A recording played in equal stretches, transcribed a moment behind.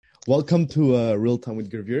Welcome to Real Time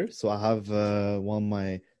with Gravure. So I have one of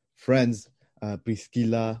my friends,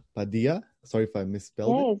 Priscilla Padilla. Sorry if I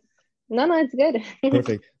misspelled it. Yes. No, it's good.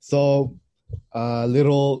 Perfect. So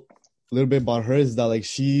little bit about her is that like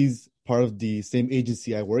she's part of the same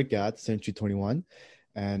agency I work at, Century 21,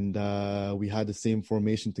 and we had the same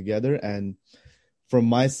formation together. And from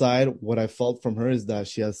my side, what I felt from her is that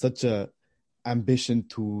she has such a ambition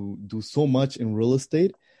to do so much in real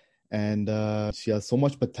estate, and she has so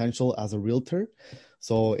much potential as a realtor.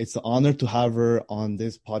 So it's an honor to have her on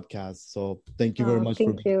this podcast. So thank you very Oh, much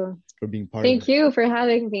thank you. for being part of Thank it. you for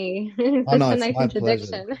having me. Oh Such no, a it's nice my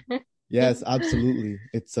pleasure. introduction. Yes, absolutely.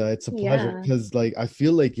 It's a pleasure Yeah. because like I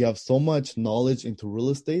feel like you have so much knowledge into real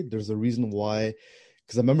estate. There's a reason why,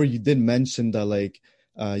 because I remember you did mention that like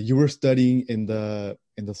you were studying in the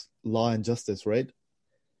law and justice, right?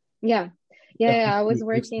 Yeah. Yeah. I was Which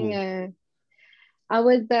working, school? I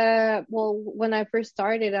was, well, when I first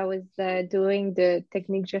started, I was doing the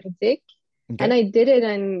technique juridique Okay. and I did it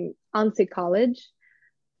in Anse College.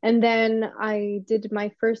 And then I did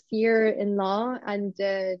my first year in law and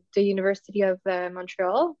the University of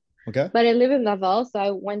Montreal. Okay. But I live in Laval, so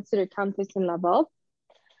I went to the campus in Laval.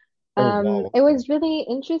 Oh wow. It was really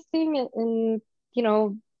interesting, and you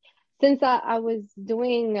know, since I was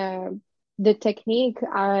doing the technique,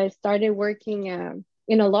 I started working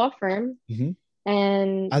in a law firm, Okay.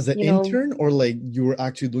 and As an intern, or like you were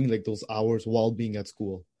actually doing like those hours while being at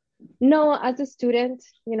school? no, as a student,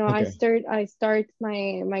 Okay. I start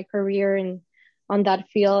my career in on that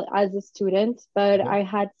field as a student, but Okay. I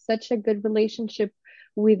had such a good relationship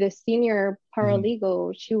with a senior Mhm.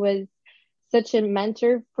 paralegal. She was such a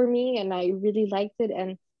mentor for me, and I really liked it,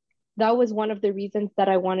 and that was one of the reasons that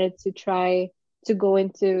I wanted to try to go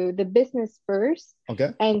into the business first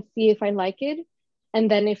Okay. and see if I like it. And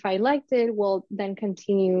then if I liked it, well, then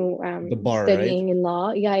continue The bar, right? studying in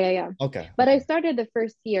law. Yeah. Okay. But I Okay. started the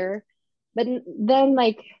first year, but then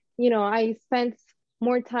I spent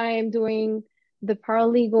more time doing the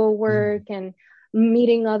paralegal work Mhm. and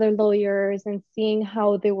meeting other lawyers and seeing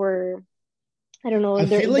how they were, I don't know, I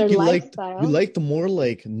feel their like you lifestyle. liked more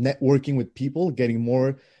like networking with people, getting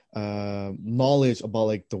more knowledge about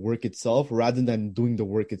like the work itself rather than doing the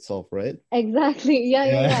work itself, right? Exactly. Yeah.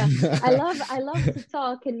 Yeah. I love to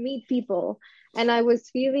talk and meet people. And I was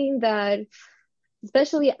feeling that,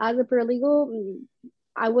 especially as a paralegal,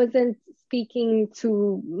 I wasn't speaking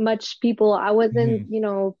to much people. I wasn't,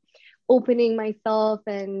 Mhm. opening myself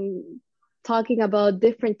and talking about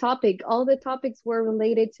different topic. All the topics were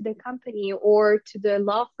related to the company or to the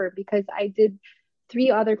law firm because I did three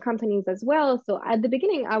other companies as well. So at the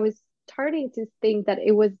beginning, I was starting to think that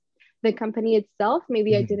it was the company itself.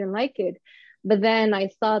 Maybe I Mhm. didn't like it. But then I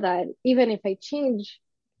saw that even if I change,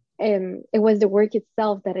 it was the work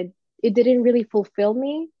itself that it didn't really fulfill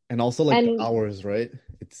me. And also like the And hours, right?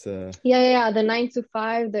 It's yeah, the 9 to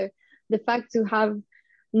 5, the fact to have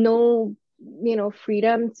no,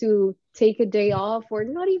 freedom to take a day off or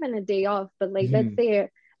not even a day off, but like let's Mhm. say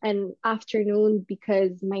an afternoon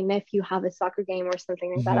because my nephew have a soccer game or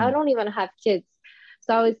something like that. I Mhm. don't even have kids.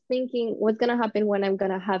 So I was thinking, what's gonna happen when I'm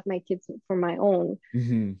gonna have my kids for my own?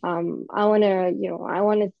 Mhm. I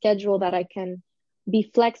wanna schedule that I can be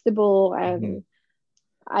flexible, Mhm. and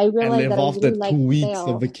I And realized live that I off the really two like weeks of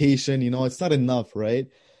sales. vacation, it's not enough, right?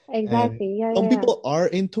 And Exactly. some Yeah. people are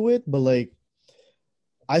into it, but like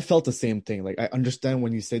I felt the same thing. Like I understand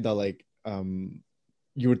when you say that like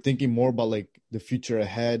you were thinking more about like the future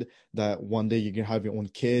ahead, that one day you're gonna have your own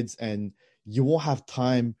kids and you won't have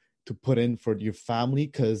time to put in for your family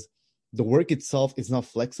because the work itself is not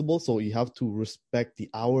flexible. So you have to respect the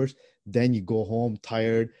hours. Then you go home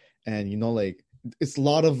tired, and like it's a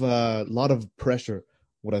lot of pressure.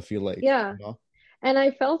 What I feel like, Yeah. And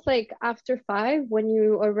I felt like after 5, when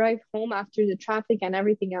you arrive home after the traffic and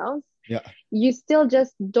everything else, yeah, you still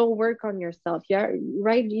just don't work on yourself. Yeah.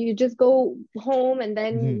 Right. You just go home and mhm.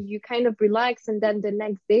 then you kind of relax. And then the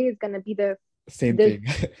next day is going to be Same the thing.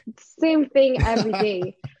 same thing every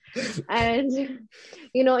day. And,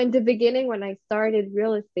 in the beginning, when I started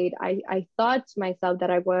real estate, I thought to myself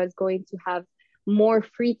that I was going to have more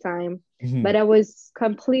free time, Mhm. but I was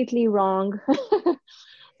completely wrong.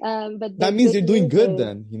 But the That means good you're doing news good is,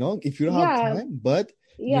 then, if you don't have yeah, time, but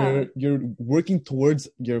yeah, you're working towards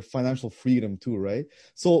your financial freedom too, right?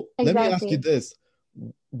 So let me ask you exactly. this.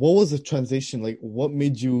 What was the transition? Like what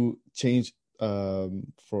made you change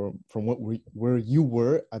from where you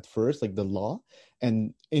were at first, like the law,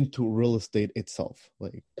 and into real estate itself?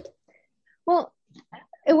 Like Well,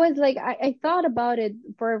 it was like I thought about it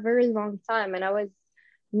for a very long time and I was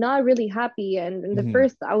not really happy. And in the mhm,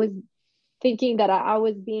 first, I was thinking that I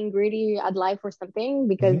was being greedy at life or something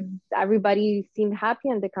because Hmm. everybody seemed happy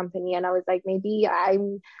in the company. And I was like, maybe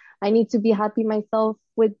I need to be happy myself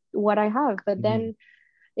with what I have. But Hmm. then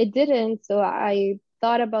it didn't. So I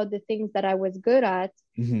thought about the things that I was good at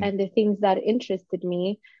Hmm. and the things that interested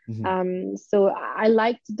me. Hmm. So I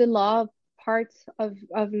liked the law part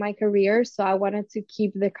of my career. So I wanted to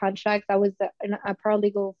keep the contracts. I was a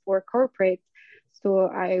paralegal for corporate. So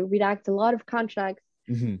I redact a lot of contracts.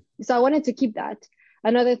 Hmm. So I wanted to keep that.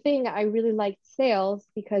 Another thing, I really liked sales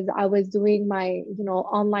because I was doing my,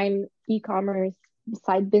 online e-commerce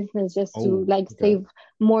side business just to Oh, like okay. save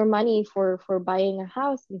more money for buying a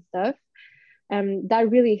house and stuff. That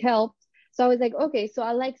really helped. So I was like, okay, so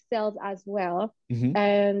I like sales as well. Hmm.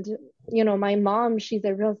 And, my mom, she's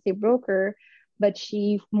a real estate broker, but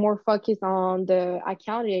she more focused on the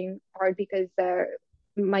accounting part because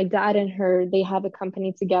my dad and her, they have a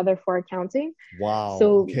company together for accounting. Wow. So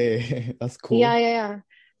Okay. That's yeah, cool. yeah, yeah.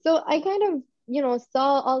 So I kind of,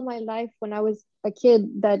 saw all my life when I was a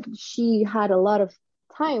kid that she had a lot of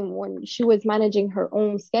time when she was managing her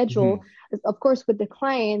own schedule, Hmm. of course, with the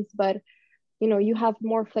clients, but you have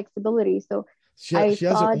more flexibility. So I She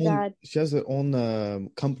has her thought own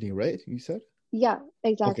that, company, right? You said? yeah,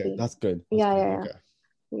 Okay, exactly. that's good. That's Yeah, good. yeah, yeah. Okay.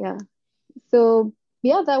 Yeah. So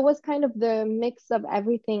yeah, that was kind of the mix of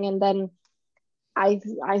everything. And then I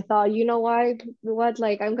thought, what,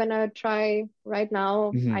 like I'm gonna try right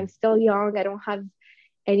now. I'm Hmm. still young. I don't have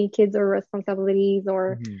any kids or responsibilities,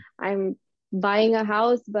 or Hmm. I'm buying a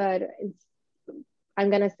house, but I'm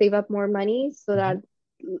gonna save up more money so Hmm. that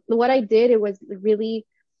what I did, it was really,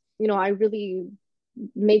 I really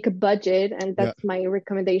make a budget, and Yeah, that's my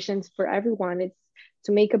recommendations for everyone. It's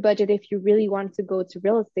to make a budget if you really want to go to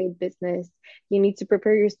real estate business. You need to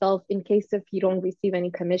prepare yourself in case if you don't receive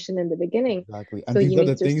any commission in the beginning. exactly. And So these you are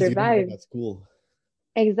the need to things you don't learn survive. at school.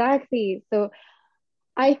 Exactly. So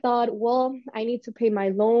I thought, well, I need to pay my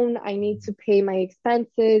loan, I need Mhm. to pay my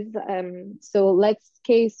expenses. So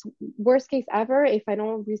worst case ever, if I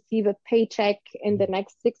don't receive a paycheck in the Mhm.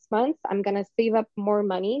 next 6 months, I'm gonna save up more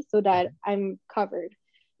money so that I'm covered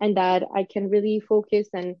and that I can really focus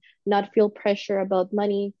and not feel pressure about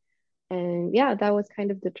money. And yeah, that was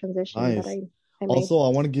kind of the transition that Nice. I made. Also, I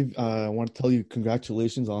want to tell you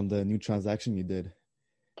congratulations on the new transaction you did.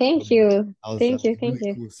 Thank you. That Thank was you. Thank really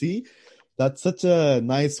you. cool. See, that's such a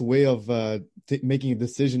nice way of making a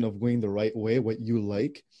decision of going the right way, what you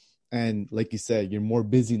like. And like you said, you're more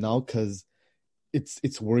busy now because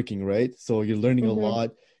it's working, right? So you're learning a Hmm. lot,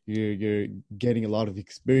 you're getting a lot of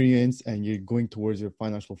experience, and you're going towards your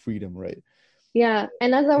financial freedom, right? Yeah.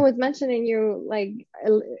 And as I was mentioning you like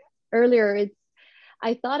earlier,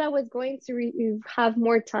 I thought I was going to have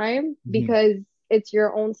more time Mhm. because it's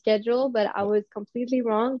your own schedule, but I Yeah. was completely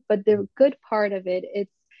wrong. But the good part of it,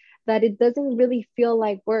 it's that it doesn't really feel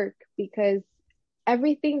like work because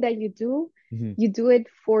everything that Mhm. you do it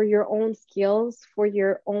for your own skills, for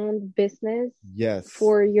your own business, Yes.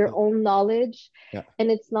 for your own knowledge. Yeah.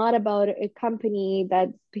 And it's not about a company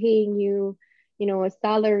that's paying you, a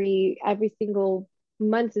salary every single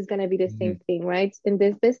month is going to be the same Mhm. thing, right? In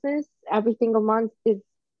this business, every single month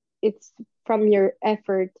it's from your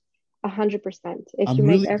effort 100%. If I'm you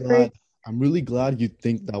make really effort, glad. I'm really glad you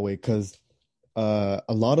think that way because a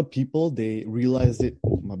lot of people they realize it.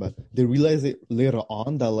 Oh, my bad. They realize it later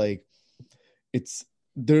on that like it's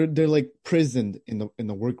they're like prisoned in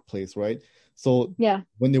the workplace, right? So yeah,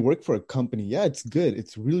 when they work for a company, yeah, it's good.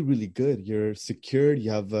 It's really really good. You're secured.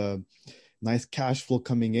 You have a nice cash flow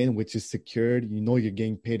coming in, which is secured. You know you're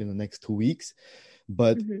getting paid in the next 2 weeks.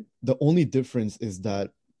 But hmm, the only difference is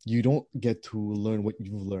that you don't get to learn what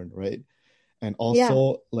you've learned, right? And yeah,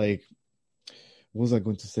 also like what was I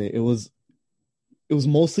going to say? It was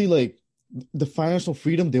mostly like the financial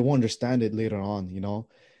freedom, they won't understand it later on,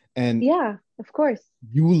 And yeah, of course.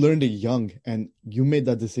 you learned it young and you made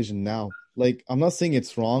that decision now. Like, I'm not saying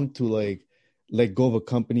it's wrong to like let go of a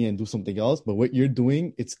company and do something else, but what you're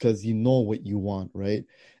doing, it's because you know what you want, right?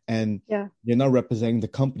 And Yeah, you're not representing the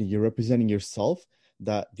company, you're representing yourself,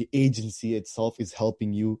 that the agency itself is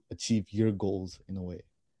helping you achieve your goals in a way.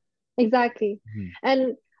 exactly. Mhm.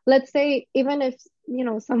 And let's say, even if,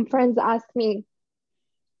 some friends ask me,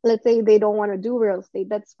 let's say they don't want to do real estate,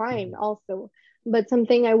 that's fine Mhm. also. But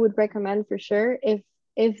something I would recommend for sure, if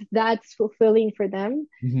that's fulfilling for them,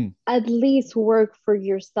 Mhm. at least work for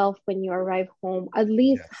yourself when you arrive home. At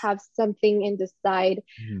least Yes. have something in the side.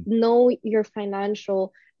 Mhm. Know your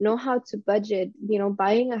financial, know how to budget.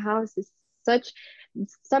 Buying a house is such,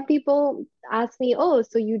 some people ask me, oh,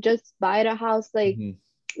 so you just buy a house Mhm.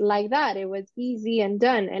 like that. It was easy and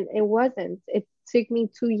done. And it wasn't. It took me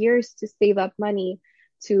 2 years to save up money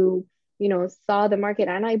to, saw the market,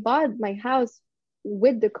 and I bought my house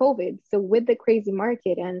with the COVID, so with the crazy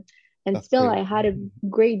market, and That's still crazy. I had a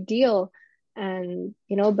great deal. And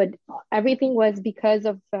but everything was because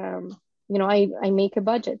of I make a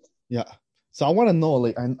budget. Yeah. So I want to know,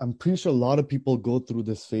 like, I'm pretty sure a lot of people go through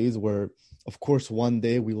this phase where, of course, one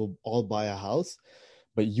day we will all buy a house,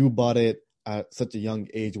 but you bought it at such a young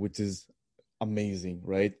age, which is amazing,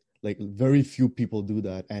 right? Like, very few people do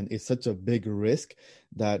that, and it's such a big risk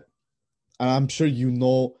that, and I'm sure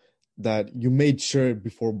that you made sure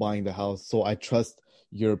before buying the house. So I trust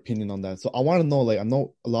your opinion on that. So I want to know, like, I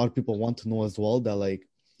know a lot of people want to know as well that, like,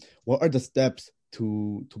 what are the steps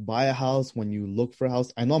to buy a house when you look for a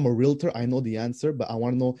house? I know I'm a realtor, I know the answer, but I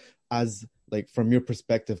want to know, as like, from your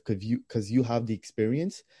perspective, because you have the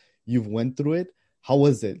experience, you've went through it. How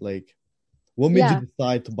was it? Like, what made you Yeah.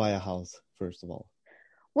 decide to buy a house, first of all?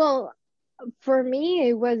 Well, for me,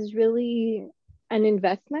 it was really an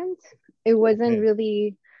investment. It wasn't Okay.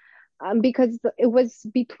 really because it was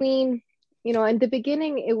between, in the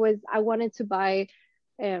beginning, it was I wanted to buy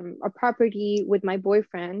a property with my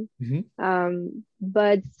boyfriend. Hmm.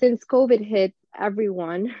 But since COVID hit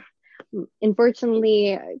everyone,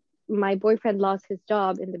 unfortunately, my boyfriend lost his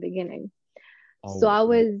job in the beginning. So Oh. I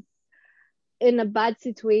was in a bad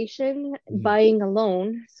situation Mhm. buying a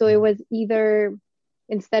loan. So it Mhm. was either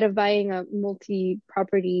instead of buying a multi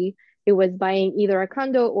property, it was buying either a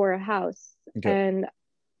condo or a house. Okay. And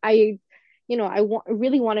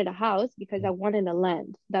really wanted a house because I wanted a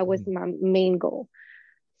land. That was Mhm. my main goal.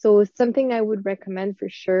 So something I would recommend for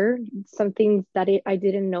sure, something that I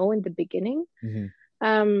didn't know in the beginning. Mhm.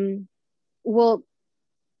 Um, well,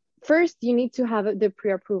 first you need to have the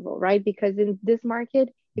pre-approval, right? Because in this market,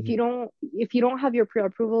 Mhm. if you don't have your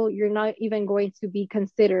pre-approval, you're not even going to be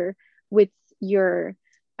considered with your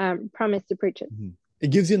promise to purchase. Mhm. It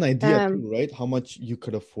gives you an idea Um, too, right? How much you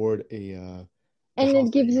could afford the and house it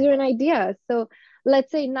that gives you're you buying. an idea. So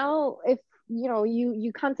let's say now if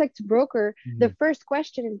you contact a broker, the Mhm. first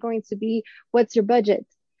question is going to be, what's your budget?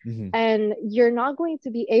 Mhm. And you're not going to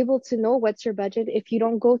be able to know what's your budget if you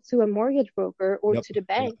don't go to a mortgage broker or Yep. to the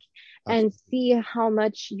Yeah. bank and Absolutely. see how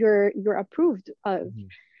much you're approved of, Mhm.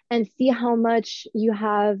 and see how much you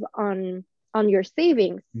have on your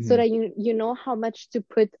savings, so Mhm. that you know how much to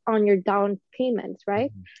put on your down payment,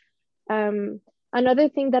 right? Mhm. um Another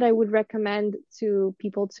thing that I would recommend to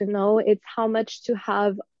people to know is how much to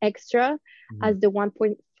have extra Mhm. as the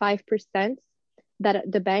 1.5%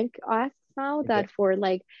 that the bank asks now, Okay. that for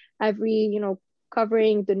like every,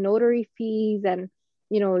 covering the notary fees and,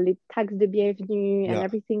 les taxes de bienvenue and Yeah.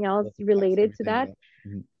 everything else That's the tax, related to everything. that.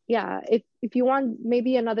 Yeah. Mhm. Yeah, if you want,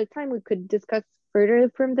 maybe another time we could discuss further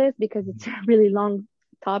from this because Mhm. it's a really long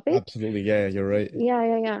topic. Absolutely. Yeah, you're right.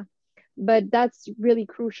 Yeah. But that's really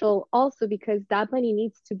crucial also because that money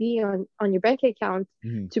needs to be on your bank account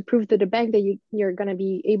Mhm. to prove to the bank that you're going to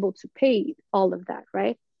be able to pay all of that,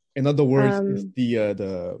 right? In other words, it's um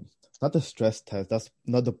the not the stress test. That's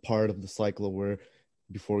another part of the cycle where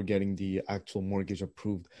before getting the actual mortgage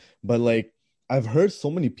approved. But like, I've heard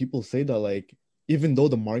so many people say that, like, even though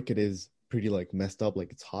the market is pretty like messed up,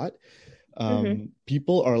 like it's hot, mhm.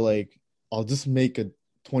 people are like, I'll just make a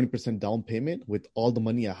 20% down payment with all the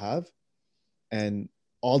money I have, and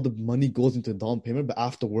all the money goes into down payment, but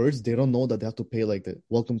afterwards they don't know that they have to pay like the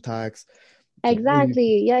welcome tax, the mortgage,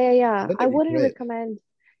 Exactly. Yeah. then they I wouldn't regret recommend,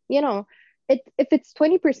 you know if it's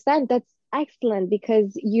 20%, that's excellent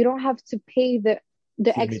because you don't have to pay the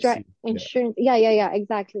extra CMHC. Yeah. insurance. Yeah,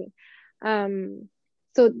 exactly. um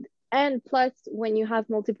so, and plus when you have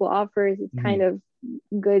multiple offers, it's kind Mhm.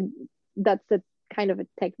 of good. That's a kind of a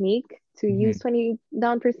technique to use Mhm. 20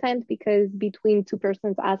 down percent, because between two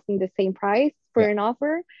persons asking the same price for Yeah. an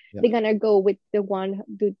offer, Yeah. they're gonna go with the one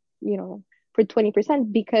do you know for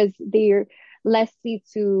 20% because they're less likely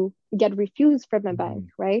to get refused from a bank, Mhm.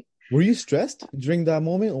 right? Were you stressed during that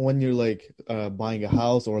moment when you're like buying a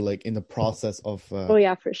house or like in the process of Oh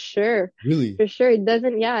yeah, for sure. really? For sure. It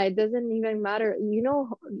doesn't even matter. You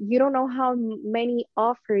don't know how many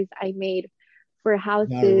offers I made for Yeah,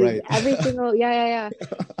 houses, right. every single, yeah.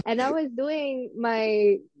 And I was doing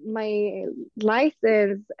my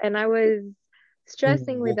license, and I was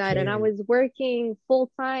stressing Ooh, with that, and I okay. was working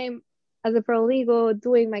full time as a paralegal,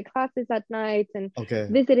 doing my classes at night and Okay.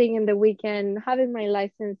 visiting in the weekend, having my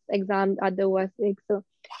license exam at the WSIC. So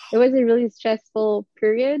it was a really stressful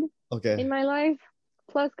period Okay. in my life,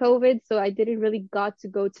 plus COVID, so I didn't really got to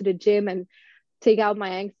go to the gym and take out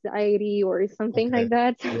my anxiety or something Okay. like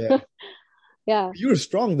that. Yeah. Yeah. You were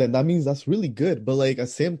strong then. That means that's really good. But like at the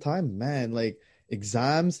same time, man, like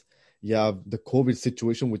exams, yeah, the COVID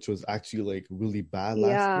situation, which was actually like really bad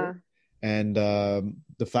last year. Yeah. and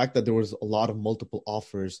the fact that there was a lot of multiple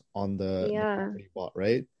offers on the Yeah. property bought,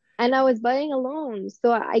 right? And I was buying alone,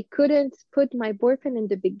 so I couldn't put my boyfriend in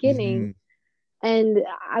the beginning. Hmm. And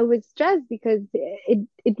I was stressed because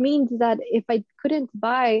it means that if I couldn't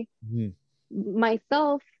buy Hmm.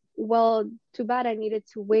 myself, well, too bad I needed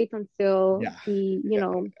to wait until Yeah.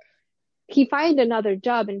 Yeah. he find another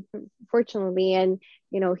job, and fortunately, and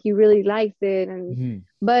he really likes it, and Hmm.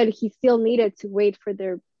 but he still needed to wait for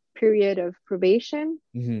their period of probation,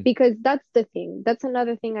 Hmm. because that's the thing. That's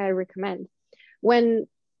another thing I recommend. When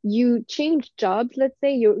you change jobs, let's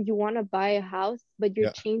say you want to buy a house, but you're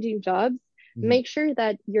Yeah. changing jobs, Hmm. make sure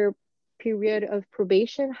that your period of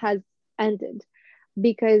probation has ended,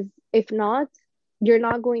 because if not, you're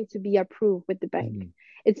not going to be approved with the bank. Hmm.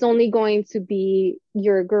 It's only going to be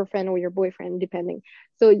your girlfriend or your boyfriend, depending.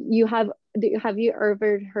 So have you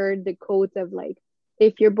ever heard the quotes of like,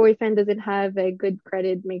 if your boyfriend doesn't have a good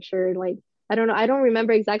credit, make sure, like, I don't know, I don't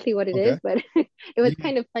remember exactly what it is, Okay. but it was Yeah.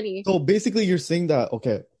 kind of funny. So basically, you're saying that,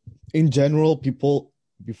 okay, in general, people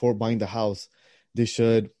before buying the house, they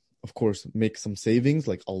should, of course, make some savings,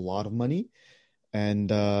 like a lot of money, and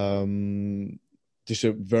they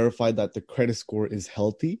should verify that the credit score is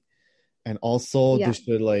healthy, and also they Yeah.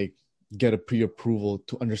 should like get a pre-approval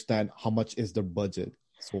to understand how much is their budget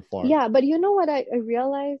so far. Yeah, but you know what I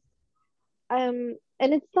realized? And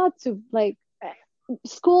it's not to like,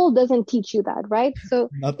 school doesn't teach you that, right? So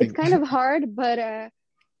it's Nothing. kind of hard, but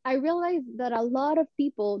I realized that a lot of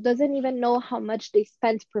people doesn't even know how much they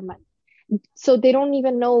spend per month. So they don't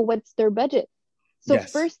even know what's their budget. So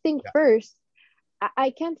Yes. first thing Yeah. first,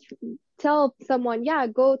 I can't tell someone, yeah,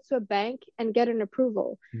 go to a bank and get an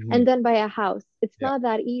approval Hmm. and then buy a house. It's Yeah. not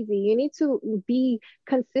that easy. You need to be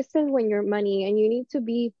consistent with your money, and you need to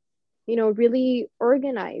be, really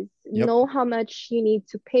organized, Yep. know how much you need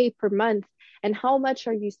to pay per month and how much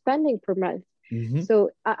are you spending per month. Hmm.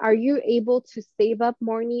 So are you able to save up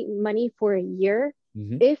more money for a year?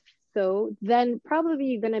 Hmm. If so, then probably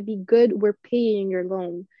you're going to be good with paying your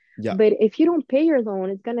loan. Yeah. But if you don't pay your loan,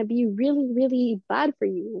 it's going to be really, really bad for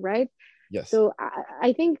you, right? Yes. So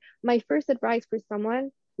I think my first advice for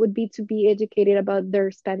someone would be to be educated about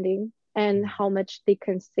their spending and how much they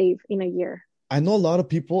can save in a year. I know a lot of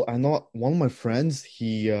people. I know one of my friends,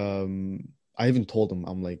 I even told him,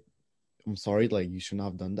 I'm like, I'm sorry, like you shouldn't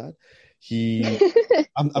have done that. He,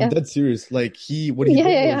 I'm Yeah. dead serious. Like what he Yeah,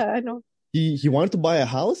 did yeah, was yeah, I know. he wanted to buy a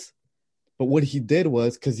house, but what he did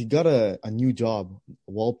was because he got a new job,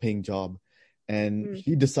 a well-paying job, and Mm.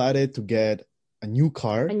 he decided to get a new A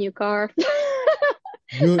car. new car.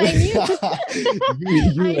 You I knew.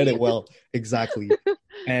 you I read it knew. well. Exactly.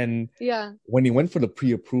 And Yeah. when he went for the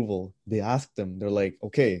pre-approval, they asked him, they're like,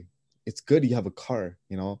 okay, it's good you have a car,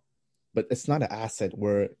 but it's not an asset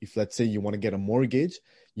where if let's say you want to get a mortgage,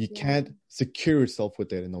 you Yeah. can't secure yourself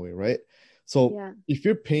with it in a way, right? So Yeah. if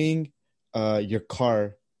you're paying your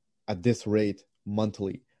car at this rate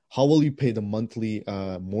monthly, how will you pay the monthly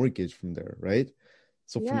mortgage from there, right?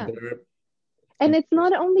 So from Yeah. there, And it's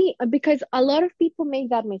not only because a lot of people make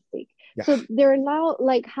that mistake. yeah. So they're now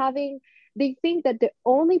like they think that the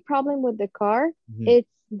only problem with the car, Mhm. it's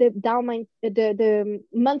the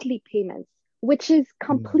monthly payments, which is Mhm.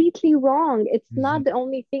 completely wrong. It's Mhm. not the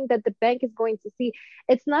only thing that the bank is going to see.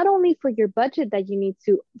 It's not only for your budget that you need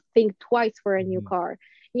to think twice for a new Mhm. car.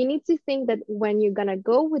 You need to think that when you're gonna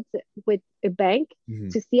go with a bank Mhm.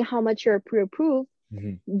 to see how much you're pre-approved,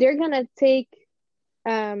 Mhm. they're gonna take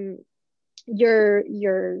um your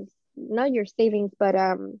not your savings, but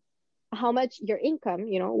how much your income,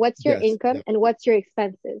 what's your Yes. income Yep. and what's your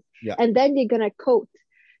expenses, Yeah. and then you're gonna quote.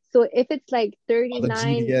 So if it's like Oh, the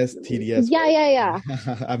 39, GDS, TDS, yeah, right? yeah, yeah.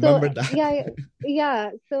 I So remember that. yeah,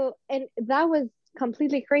 yeah. So, and that was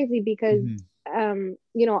completely crazy because Mhm. um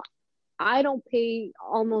you know I don't pay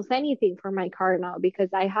almost anything for my car now because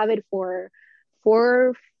I have it for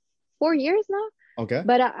 4 years now. Okay.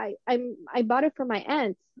 But I bought it for my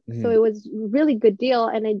aunt, so Mhm. it was really good deal,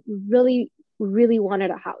 and I really really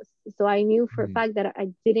wanted a house. So I knew for a Mhm. fact that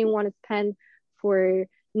I didn't want to spend for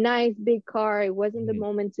nice big car. It wasn't the Mhm.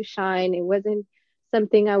 moment to shine. It wasn't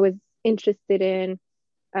something I was interested in.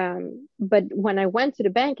 But when I went to the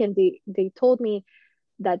bank and they told me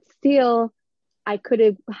that still I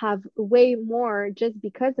could have way more just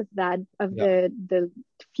because of that, of Yeah. the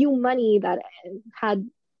few money that I had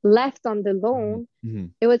left on the Mhm. loan.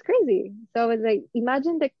 Mhm. It was crazy. So I was like,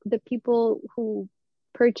 imagine the people who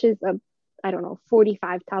purchase a, I don't know,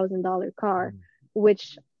 $45,000 car, Mhm.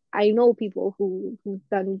 which I know people who've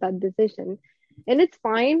done that decision. And it's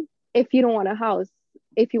fine if you don't want a house.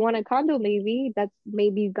 If you want a condo, maybe that's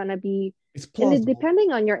maybe gonna be, It's and it plausible.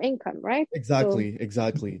 depending on your income, right? So Exactly.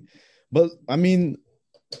 Exactly. But I mean,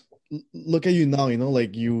 look at you now, you know,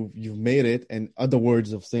 like you've made it, and other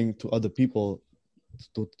words of saying to other people,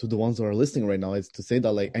 to the ones who are listening right now, is to say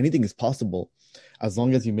that like anything is possible as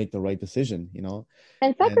long as you make the right decision, you know.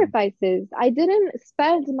 And And sacrifices. I didn't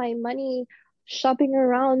spend my money shopping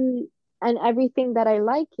around and everything that I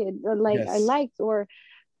like it, or like I yes. liked, or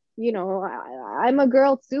I'm a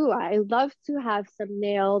girl too. I love to have some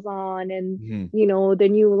nails on and, Mhm. the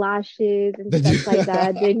new lashes and Did stuff you- like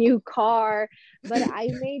that, the new car. But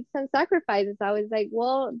I made some sacrifices. I was like,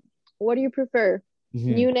 well, what do you prefer?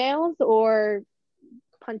 Mhm. New nails or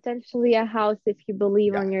potentially a house if you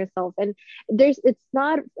believe Yeah, on yourself? And it's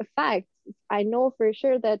not a fact. I know for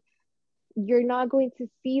sure that you're not going to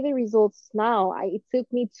see the results now. It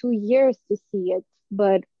took me 2 years to see it,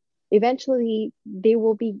 but eventually they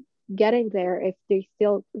will be getting there if they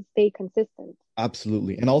still stay consistent.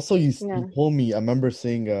 absolutely. And also, you Yeah. told me, I remember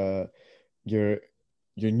saying, your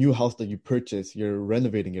your new house that you purchased, you're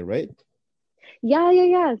renovating it, right? Yeah, yeah,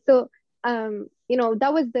 yeah. So,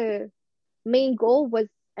 that was the main goal was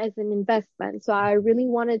as an investment. So I really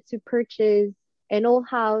wanted to purchase an old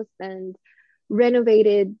house and renovate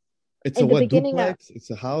it. It's a In the what, beginning, duplex? It's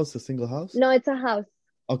a house, a single house? no, it's a house.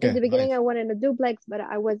 In Okay, the beginning, nice. I wanted a duplex, but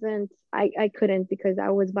I couldn't because I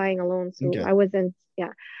was buying alone. So Okay. I wasn't,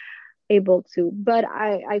 yeah, able to. But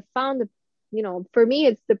I found, for me,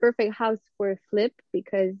 it's the perfect house for a flip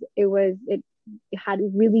because it had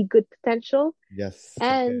really good potential. Yes.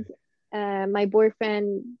 And Okay. my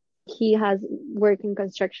boyfriend, he has worked in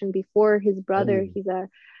construction before. His brother, Oh, he's a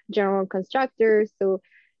general constructor. So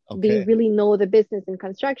they okay. really know the business in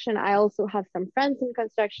construction. I also have some friends in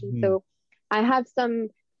construction. Mhm. So I have some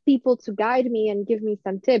people to guide me and give me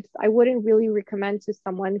some tips. I wouldn't really recommend to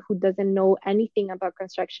someone who doesn't know anything about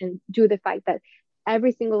construction due to the fact that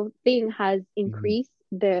every single thing has Mhm. increased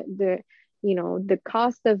the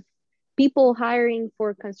cost of people hiring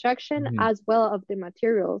for construction Mhm. as well of the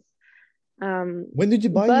materials. When did you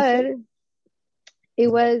buy, you said? But it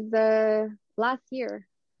was last year.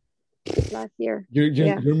 Last year.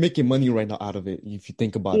 Yeah. You're making money right now out of it if you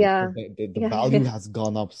think about it. 'Cause Yeah. the Yeah. value Yeah. has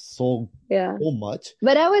gone up so Yeah. so much.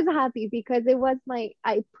 But I was happy because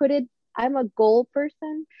I put it, I'm a goal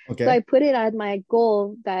person. So Okay. I put it as my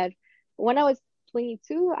goal that when I was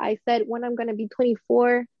 22, I said, when I'm going to be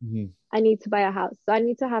 24, Mhm. I need to buy a house. So I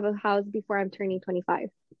need to have a house before I'm turning 25.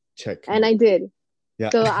 Check. And I did. Yeah.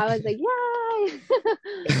 So I was like, yay.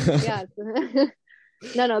 Yeah.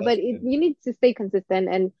 No, no, That's but good. you need to stay consistent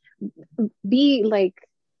and be like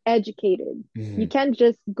educated. You Mhm. can't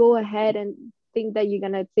just go ahead and think that you're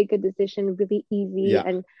gonna take a decision really easy Yeah.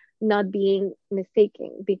 and not being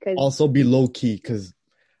mistaken because Also be low key because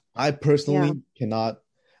I yeah, personally cannot.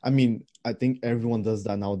 I mean, I think everyone does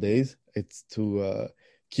that nowadays. It's to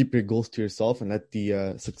keep your goals to yourself and let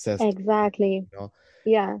the success, exactly. you know.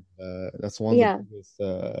 Yeah, That's one of the yeah, biggest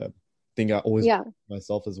thing I always yeah,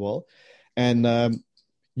 myself as well. And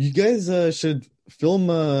you guys should film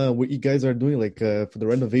what you guys are doing, like for the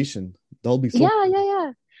renovation. That'll be so yeah, cool. yeah,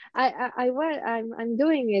 yeah. I'm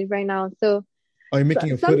doing it right now. So, Are you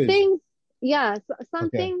making a some footage? things, yeah, some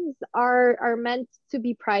Okay. things are meant to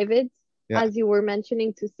be private, Yeah. as you were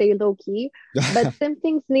mentioning, to stay low key, but some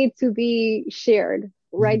things need to be shared,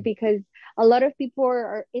 right? Mhm. Because a lot of people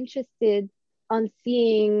are interested on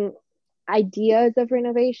seeing ideas of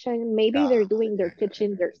renovation. Maybe Yeah. they're doing their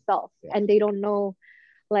kitchen themselves Yeah. and they don't know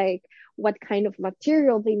like what kind of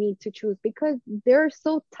material they need to choose because there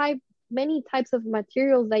are many types of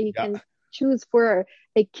materials that you Yeah. can choose for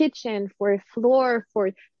a kitchen, for a floor,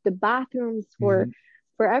 for the bathrooms, for Mhm.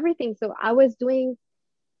 everything. So I was doing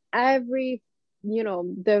every,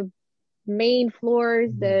 the main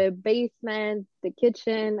floors, Mhm. the basement, the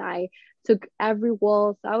kitchen. I took every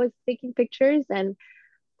wall. So I was taking pictures and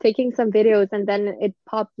taking some videos, and then it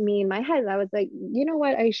popped me in my head. I was like, you know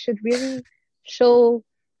what? I should really show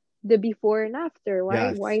the before and after.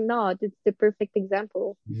 Why Yes. not? It's the perfect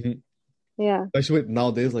example. Mhm. Yeah. Especially with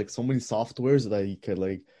nowadays, like so many softwares that you could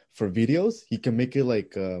like for videos, you can make it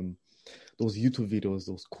like those YouTube videos,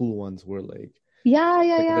 those cool ones where Yeah,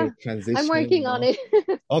 yeah, like yeah. they're I'm transitioning, you working on know?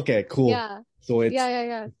 it. Okay, cool. Yeah. So Yeah, it's yeah,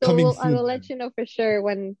 yeah. So coming I soon will let then. you know for sure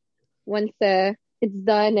when once it's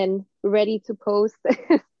done and ready to post.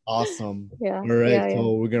 Awesome. Yeah, All right, yeah, yeah.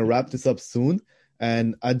 so we're gonna wrap this up soon.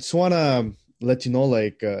 And I just wanna let you know,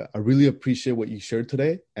 like, I really appreciate what you shared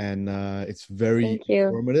today, and it's very Thank you.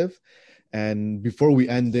 informative. And before we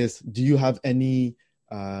end this, do you have any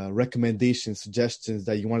recommendations, suggestions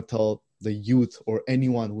that you want to tell the youth or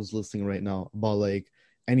anyone who's listening right now about like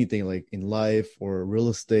anything like in life or real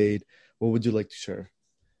estate? What would you like to share?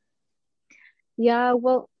 Yeah,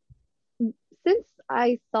 well, since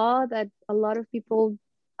I saw that a lot of people,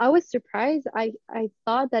 I was surprised. I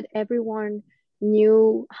thought that everyone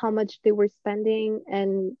knew how much they were spending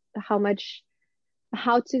and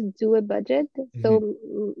how to do a budget. So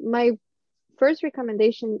Hmm. my first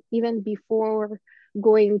recommendation, even before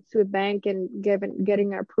going to a bank and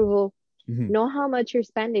getting approval, Hmm. know how much you're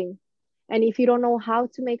spending. And if you don't know how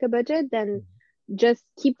to make a budget, then just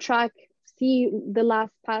keep track, see the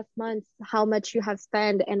last past months, how much you have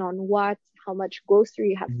spent and on what, how much grocery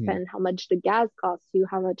you have Hmm. spent, how much the gas costs you,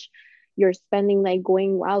 how much you're spending like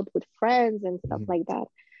going out with friends and stuff Hmm. like that.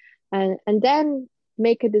 And then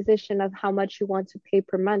make a decision of how much you want to pay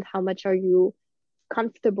per month, how much are you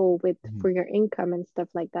comfortable with Hmm. for your income and stuff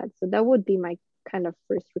like that. So that would be my kind of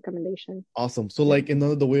first recommendation. Awesome. So Yeah. like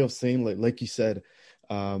another way of saying like you said,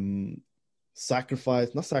 um,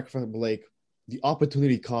 sacrifice, not sacrifice, but like the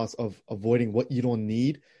opportunity cost of avoiding what you don't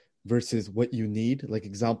need versus what you need. Like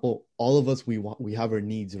example, all of us we have our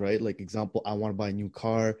needs, right? Like example, I want to buy a new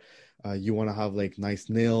car. You want to have like nice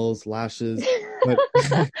nails, lashes, but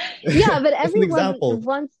Yeah, but that's an everyone example.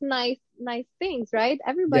 wants nice things, right?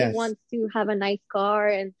 Everybody Yes, wants to have a nice car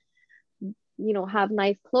and have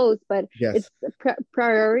nice clothes, but it's yes.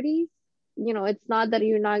 priorities. It's not that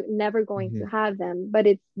you're not never going Mhm. to have them, but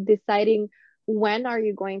it's deciding when are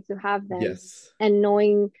you going to have them, Yes, and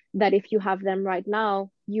knowing that if you have them right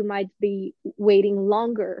now, you might be waiting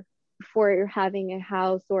longer for having a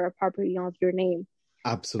house or a property of your name.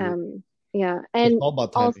 absolutely. um yeah, It's and all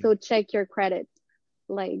about timing. also check your credit.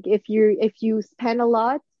 Like if you spend a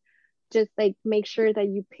lot, just like make sure that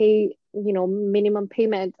you pay, minimum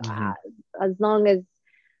payment, Hmm. as long as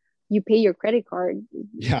you pay your credit card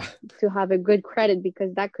Yeah. to have a good credit,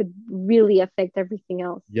 because that could really affect everything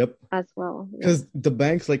else Yep. as well. Yeah. Because the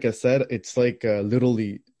banks, like I said, it's like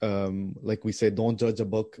literally, like we say, don't judge a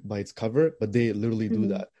book by its cover, but they literally do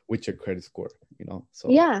Hmm. that with your credit score, So,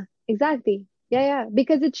 Yeah, exactly. Yeah, yeah.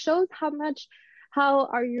 Because it shows how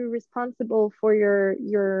are you responsible for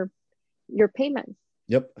your payments.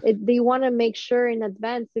 yep. They want to make sure in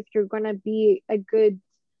advance if you're going to be a good,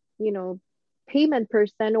 you know, payment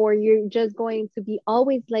person, or you're just going to be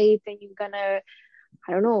always late and you're going to,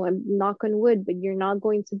 I don't know, I'm knock on wood, but you're not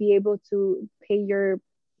going to be able to pay your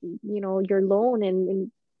loan,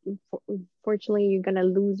 and fortunately you're going to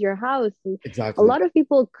lose your house. And a Exactly. lot of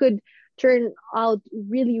people could turn out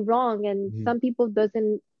really wrong, and Hmm. some people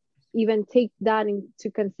doesn't even take that into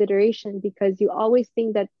consideration, because you always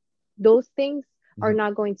think that those things are Hmm.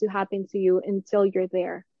 not going to happen to you until you're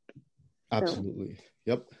there. So Absolutely.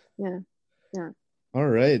 Yep. yeah, yeah, All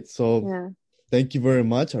right. So yeah. thank you very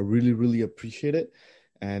much. I really, really appreciate it.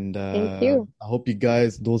 And Thank you. I hope you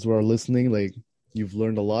guys, those who are listening, like you've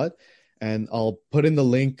learned a lot. And I'll put in the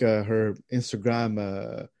link, her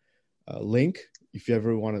Instagram link, if you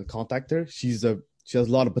ever want to contact her. She has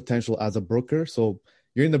a lot of potential as a broker. So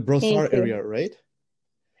you're in the Thank Brossard you. area, right?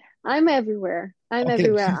 I'm everywhere. I'm Okay,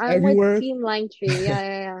 everywhere. she's I'm with everywhere. Team Linetree. Yeah,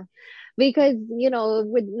 yeah, yeah. Because,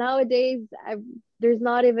 with nowadays, there's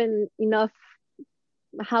not even enough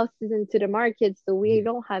houses into the market, so we Mhm.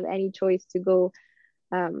 don't have any choice to go.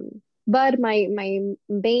 But my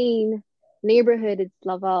main neighborhood is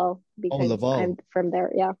Laval, Oh, because I'm Laval. from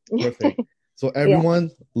there. Yeah. Perfect. So Yeah.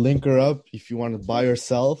 everyone, link her up if you want to buy or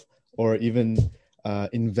sell or even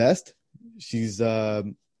invest. She's a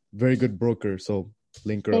very good broker. So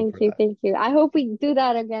link her up Thank for you. that. Thank you. I hope we do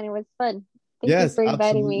that again. It was fun. Thank you Yes, for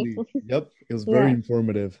inviting me. absolutely. Yep. It was very Yeah.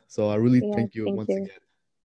 informative. So I really Yeah. thank you Thank once you. again.